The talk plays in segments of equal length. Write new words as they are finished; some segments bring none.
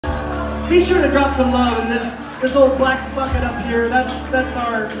be sure to drop some love in this old black bucket up here. That's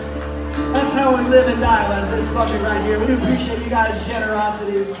how we live and die, as this bucket right here. We do appreciate you guys'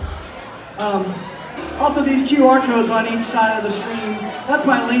 generosity. Also, these QR codes on each side of the screen, that's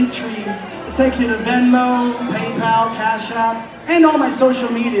my link tree. It takes you to Venmo, PayPal, Cash App, and all my social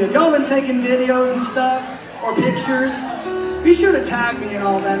media. If y'all been taking videos and stuff, or pictures, be sure to tag me and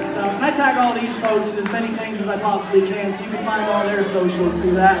all that stuff. And I tag all these folks in as many things as I possibly can, so you can find all their socials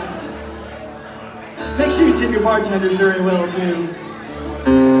through that. Make sure you tip your bartenders very well, too.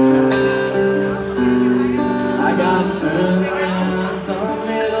 I got turned around to some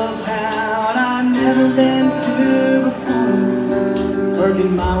little town I've never been to before,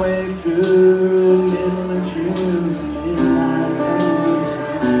 working my way through the middle of June, midnight rains.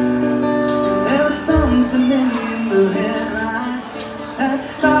 There was something in the headlights that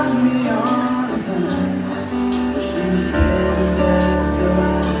stopped me on the dime. She was scared to death, so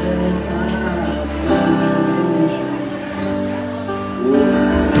I said,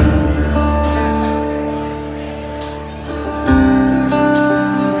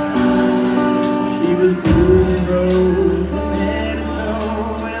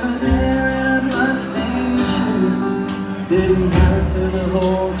 didn't have to the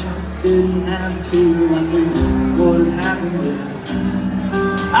whole time, didn't have to, I knew what had happened there.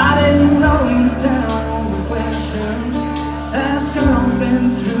 I didn't know the down with questions that girl's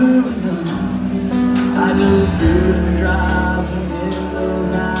been through enough. I just threw and drive and in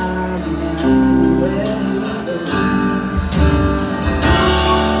those eyes and asked her where he was.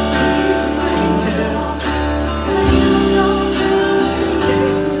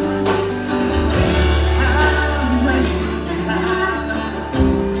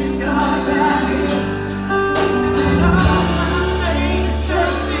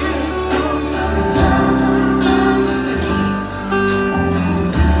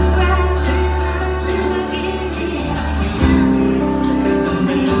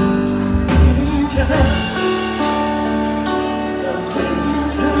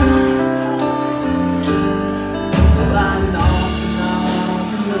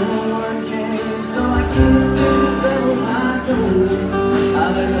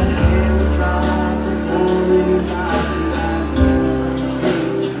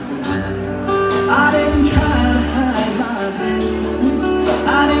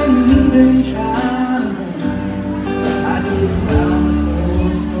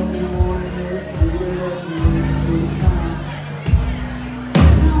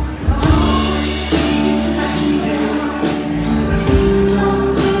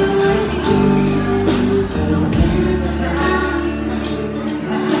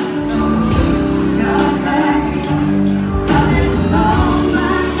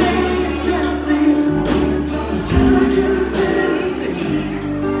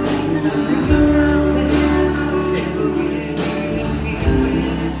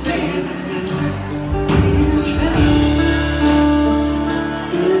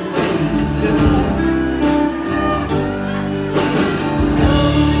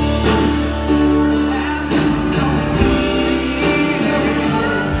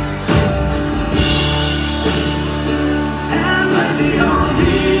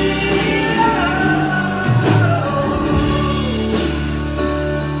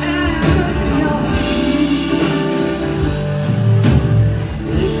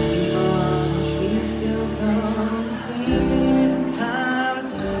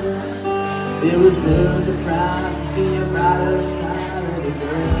 It was worth the price to see a brighter side of the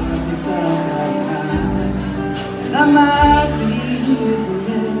girl I picked up that night. And I might be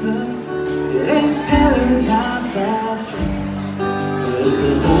forever, it ain't paradise, that's true. But it's a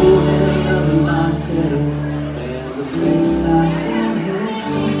whole hell of a lot better than the place I sent her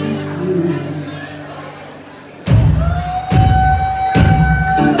to.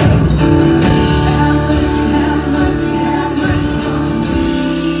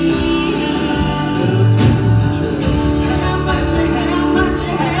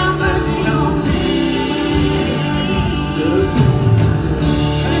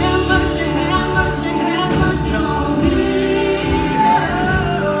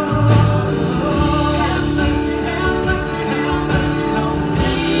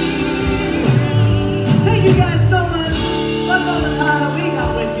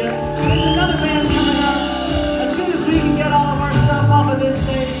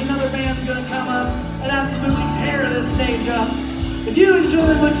 If you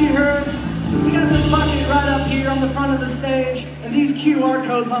enjoyed what you heard, we got this bucket right up here on the front of the stage and these QR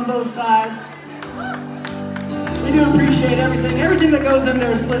codes on both sides. We do appreciate everything. Everything that goes in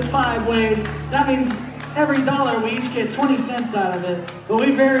there is split 5 ways. That means every dollar we each get 20 cents out of it. But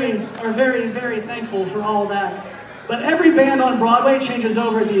we are very thankful for all that. But every band on Broadway changes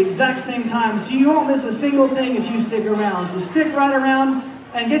over at the exact same time, so you won't miss a single thing if you stick around. So stick right around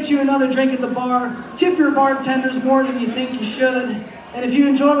and get you another drink at the bar. Tip your bartenders more than you think you should. And if you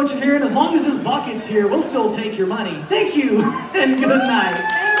enjoy what you're hearing, as long as this bucket's here, we'll still take your money. Thank you, and good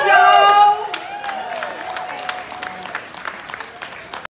night.